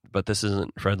 but this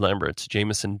isn't Fred Lambert. It's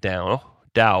Jameson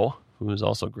Dow, who is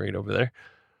also great over there.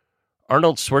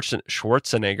 Arnold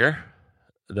Schwarzenegger,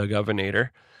 the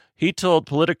governor, he told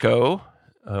Politico,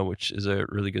 which is a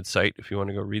really good site if you want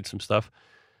to go read some stuff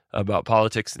about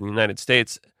politics in the United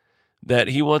States, that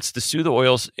he wants to sue the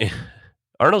oils.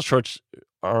 Arnold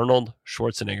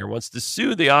Schwarzenegger wants to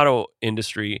sue the auto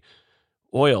industry.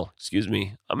 I'm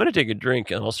going to take a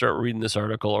drink and I'll start reading this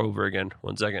article over again.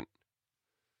 1 second.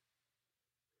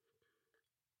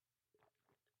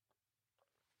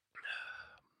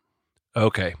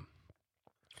 Okay.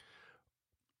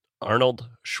 Arnold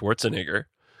Schwarzenegger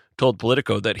told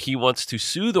Politico that he wants to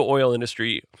sue the oil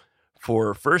industry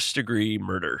for first-degree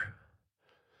murder.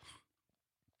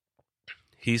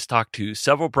 He's talked to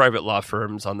several private law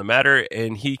firms on the matter,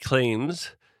 and he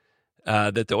claims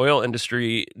that the oil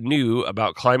industry knew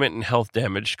about climate and health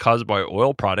damage caused by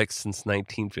oil products since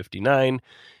 1959.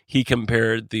 He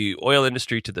compared the oil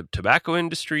industry to the tobacco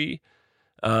industry,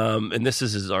 and this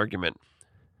is his argument.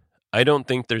 I don't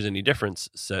think there's any difference,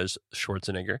 says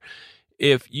Schwarzenegger.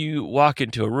 If you walk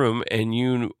into a room and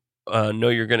you know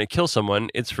you're going to kill someone,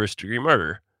 it's first-degree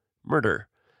murder.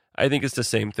 I think it's the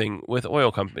same thing with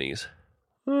oil companies.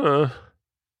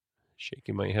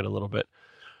 Shaking my head a little bit.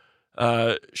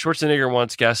 Schwarzenegger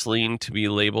wants gasoline to be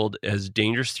labeled as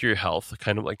dangerous to your health,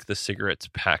 kind of like the cigarettes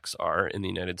packs are in the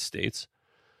United States.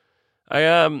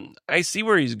 I see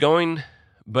where he's going,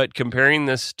 but comparing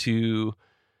this to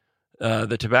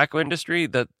the tobacco industry,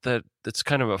 that's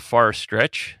kind of a far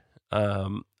stretch.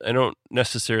 I don't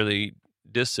necessarily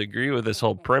disagree with this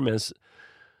whole premise,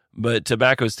 but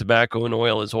tobacco is tobacco and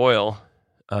oil is oil.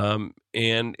 And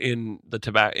in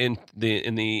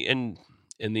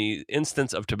the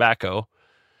instance of tobacco,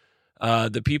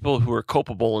 the people who are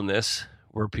culpable in this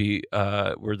were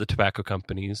the tobacco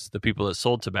companies, the people that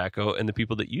sold tobacco, and the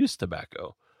people that used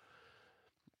tobacco.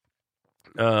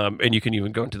 And you can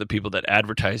even go into the people that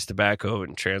advertised tobacco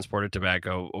and transported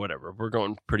tobacco, whatever. We're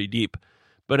going pretty deep.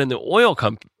 But in the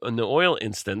oil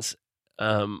instance,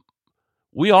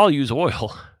 we all use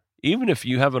oil. Even if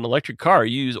you have an electric car,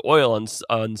 you use oil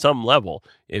on some level.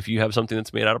 If you have something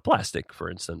that's made out of plastic, for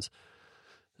instance.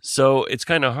 So it's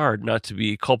kind of hard not to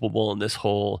be culpable in this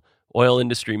whole oil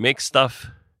industry makes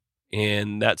stuff,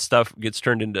 and that stuff gets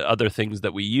turned into other things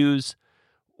that we use,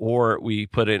 or we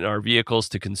put in our vehicles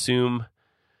to consume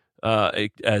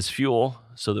as fuel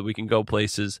so that we can go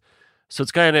places. So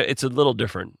it's a little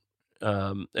different.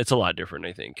 It's a lot different,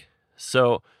 I think.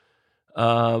 So,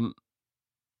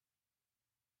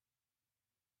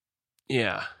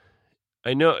 yeah,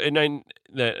 I know.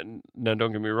 Now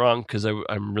don't get me wrong, because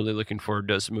I'm really looking forward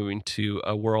to us moving to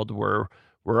a world where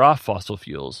we're off fossil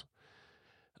fuels.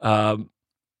 But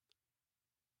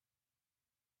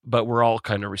we're all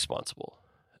kind of responsible.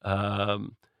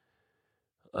 I'm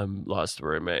lost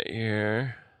where I'm at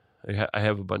here. I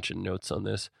have a bunch of notes on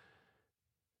this.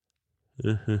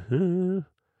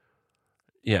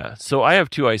 Yeah, so I have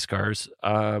 2 ICE cars.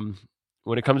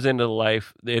 When it comes into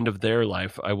the end of their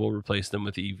life, I will replace them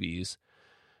with EVs.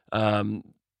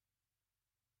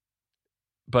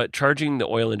 But charging the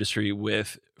oil industry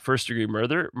with first-degree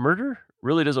murder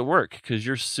really doesn't work, because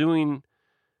you're suing.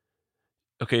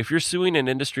 Okay, if you're suing an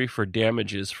industry for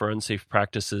damages for unsafe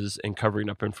practices and covering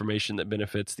up information that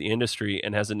benefits the industry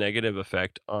and has a negative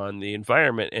effect on the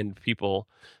environment and people,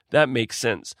 that makes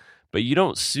sense. But you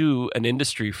don't sue an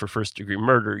industry for first-degree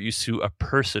murder. You sue a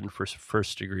person for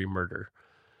first-degree murder.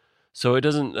 So it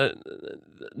doesn't.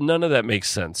 None of that makes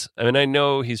sense. I mean, I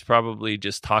know he's probably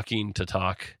just talking to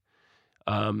talk,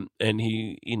 and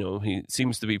he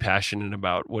seems to be passionate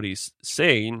about what he's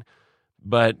saying.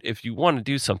 But if you want to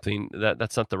do something,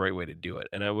 that's not the right way to do it.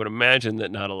 And I would imagine that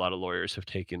not a lot of lawyers have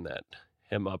taken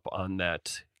him up on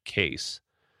that case.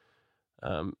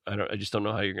 I just don't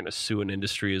know how you're going to sue an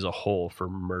industry as a whole for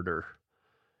murder.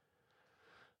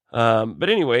 But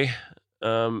anyway,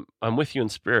 I'm with you in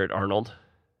spirit, Arnold.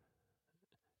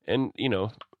 And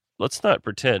let's not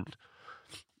pretend.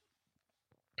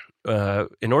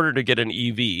 In order to get an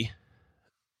EV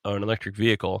or an electric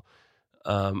vehicle,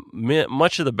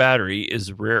 much of the battery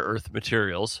is rare earth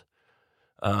materials.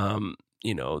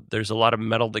 There's a lot of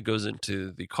metal that goes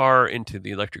into the car, into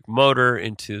the electric motor,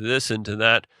 into this, into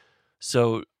that.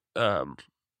 So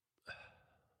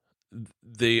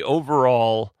the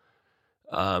overall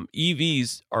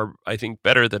EVs are, I think,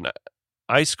 better than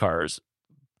ICE cars,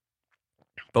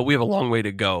 but we have a long way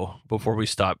to go before we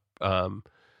stop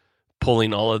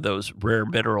pulling all of those rare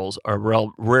minerals or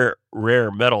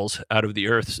rare metals out of the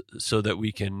earth so that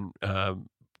we can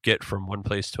get from one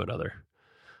place to another.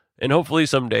 And hopefully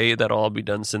someday that'll all be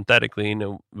done synthetically, and it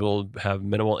will have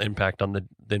minimal impact on the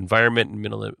environment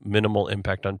and minimal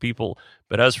impact on people.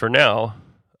 But as for now,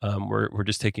 we're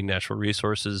just taking natural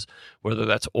resources, whether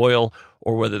that's oil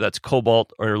or whether that's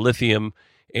cobalt or lithium,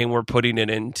 and we're putting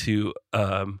it into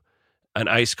an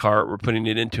ICE car. We're putting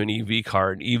it into an EV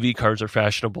car, and EV cars are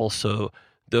fashionable, so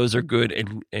those are good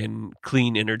and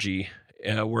clean energy,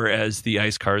 whereas the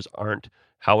ICE cars aren't.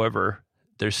 However,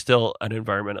 there's still an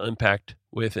environmental impact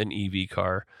with an EV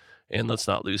car, and let's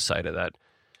not lose sight of that,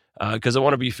 because I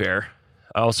want to be fair.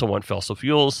 I also want fossil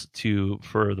fuels to,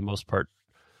 for the most part,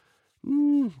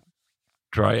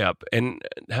 dry up. And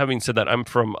having said that, I'm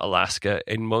from Alaska,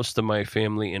 and most of my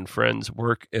family and friends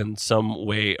work in some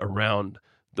way around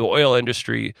the oil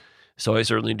industry, so I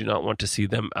certainly do not want to see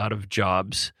them out of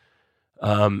jobs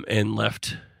and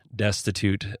left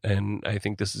destitute. And I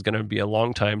think this is going to be a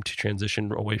long time to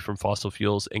transition away from fossil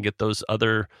fuels and get those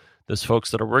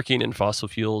folks that are working in fossil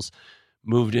fuels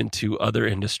moved into other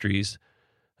industries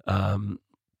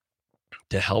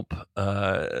to help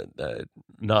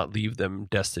not leave them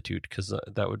destitute, because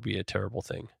that would be a terrible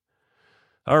thing.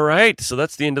 All right, so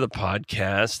that's the end of the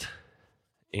podcast,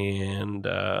 and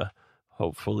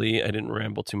hopefully I didn't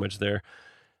ramble too much there.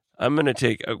 I'm going to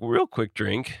take a real quick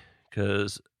drink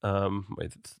because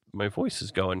my voice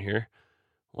is going here.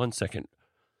 1 second.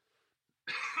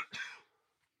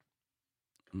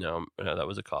 No, that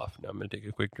was a cough. Now I'm going to take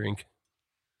a quick drink.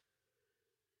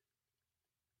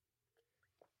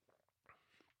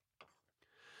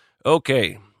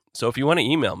 Okay, so if you want to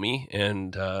email me,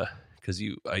 and because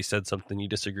I said something you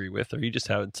disagree with, or you just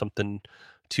had something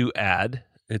to add,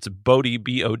 it's Bodie,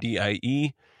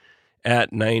 BODIE,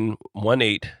 at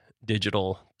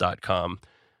 918digital.com.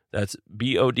 That's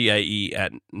BODIE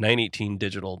at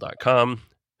 918digital.com.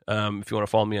 If you want to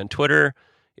follow me on Twitter,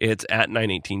 it's at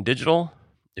 918digital.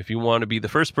 If you want to be the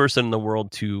first person in the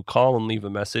world to call and leave a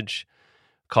message,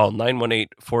 call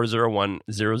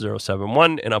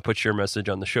 918-401-0071, and I'll put your message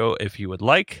on the show if you would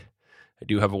like. I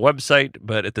do have a website,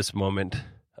 but at this moment,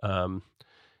 I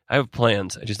have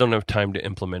plans. I just don't have time to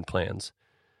implement plans.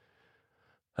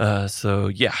 Leave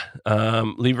a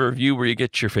review where you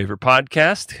get your favorite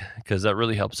podcast, because that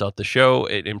really helps out the show.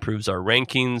 It improves our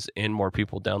rankings and more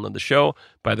people download the show.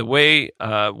 By the way,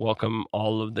 welcome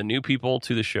all of the new people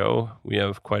to the show. We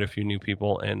have quite a few new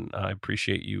people, and I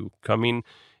appreciate you coming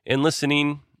and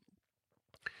listening.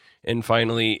 And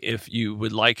finally, if you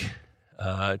would like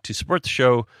to support the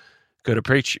show, go to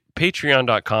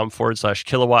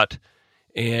patreon.com/kilowatt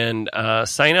and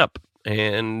sign up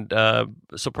and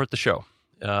support the show.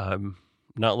 I'm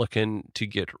not looking to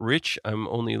get rich. I'm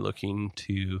only looking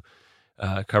to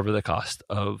cover the cost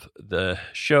of the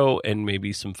show and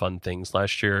maybe some fun things.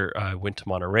 Last year, I went to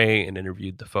Monterey and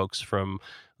interviewed the folks from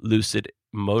Lucid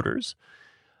Motors.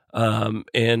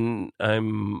 And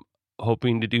I'm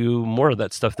hoping to do more of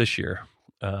that stuff this year.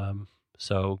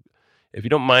 So if you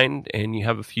don't mind and you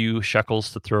have a few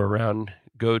shekels to throw around,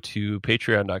 go to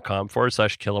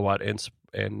patreon.com/kilowatt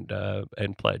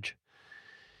and pledge.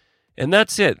 And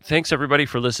that's it. Thanks everybody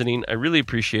for listening. I really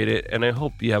appreciate it. And I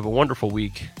hope you have a wonderful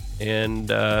week. And,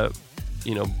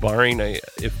 barring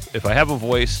if I have a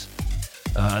voice,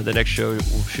 the next show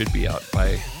should be out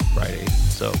by Friday.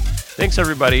 So thanks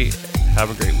everybody.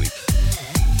 Have a great week.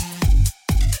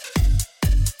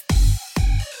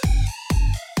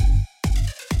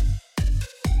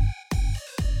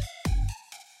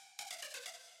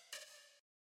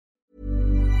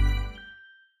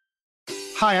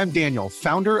 Hi, I'm Daniel,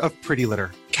 founder of Pretty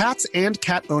Litter. Cats and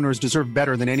cat owners deserve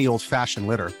better than any old-fashioned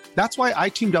litter. That's why I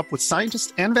teamed up with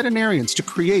scientists and veterinarians to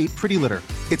create Pretty Litter.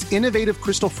 Its innovative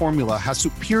crystal formula has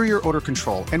superior odor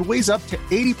control and weighs up to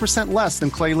 80% less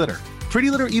than clay litter. Pretty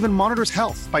Litter even monitors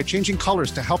health by changing colors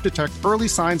to help detect early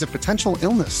signs of potential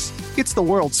illness. It's the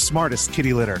world's smartest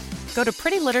kitty litter. Go to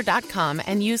prettylitter.com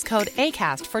and use code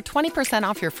ACAST for 20%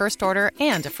 off your first order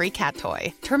and a free cat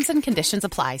toy. Terms and conditions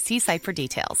apply. See site for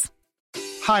details.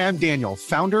 Hi, I'm Daniel,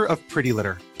 founder of Pretty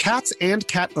Litter. Cats and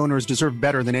cat owners deserve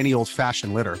better than any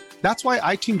old-fashioned litter. That's why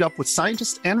I teamed up with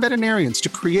scientists and veterinarians to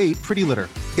create Pretty Litter.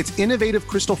 Its innovative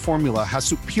crystal formula has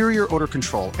superior odor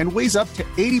control and weighs up to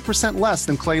 80% less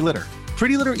than clay litter.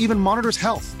 Pretty Litter even monitors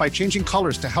health by changing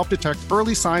colors to help detect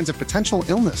early signs of potential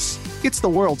illness. It's the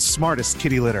world's smartest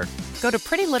kitty litter. Go to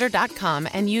prettylitter.com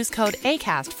and use code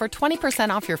ACAST for 20%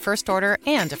 off your first order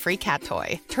and a free cat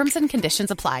toy. Terms and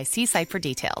conditions apply. See site for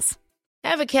details.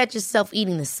 Ever catch yourself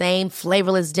eating the same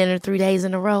flavorless dinner 3 days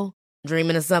in a row?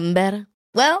 Dreaming of something better?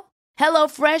 Well,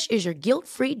 HelloFresh is your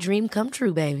guilt-free dream come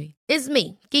true, baby. It's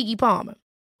me, Keke Palmer.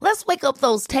 Let's wake up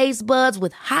those taste buds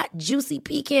with hot, juicy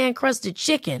pecan-crusted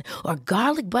chicken or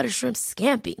garlic butter shrimp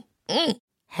scampi.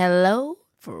 Hello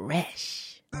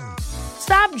Fresh.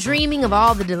 Stop dreaming of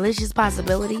all the delicious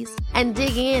possibilities and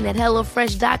dig in at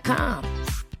HelloFresh.com.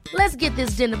 Let's get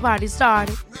this dinner party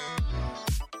started.